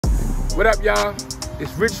What up, y'all?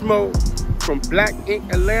 It's Rich Mo from Black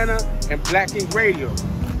Ink Atlanta and Black Ink Radio.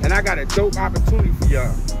 And I got a dope opportunity for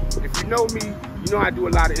y'all. If you know me, you know I do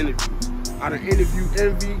a lot of interviews. I done interviewed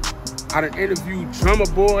Envy. I done interviewed Drummer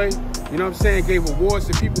Boy. You know what I'm saying? Gave awards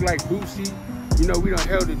to people like Boosie. You know, we done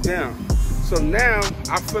held it down. So now,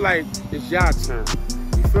 I feel like it's y'all turn.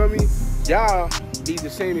 You feel me? Y'all need the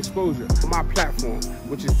same exposure on my platform,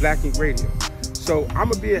 which is Black Ink Radio. So I'm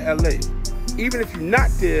gonna be in LA. Even if you're not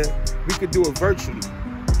there, we could do it virtually.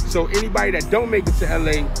 So anybody that don't make it to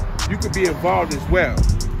LA, you could be involved as well.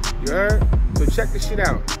 You heard? So check this shit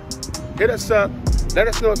out. Hit us up. Let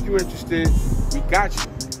us know if you're interested. We got you.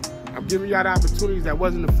 I'm giving y'all the opportunities that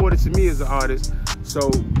wasn't afforded to me as an artist. So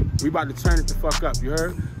we about to turn it the fuck up. You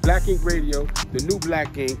heard? Black Ink Radio, the new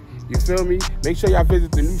Black Ink. You feel me? Make sure y'all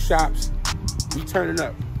visit the new shops. We turning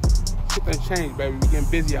up. Shit done changed, baby. We getting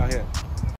busy out here.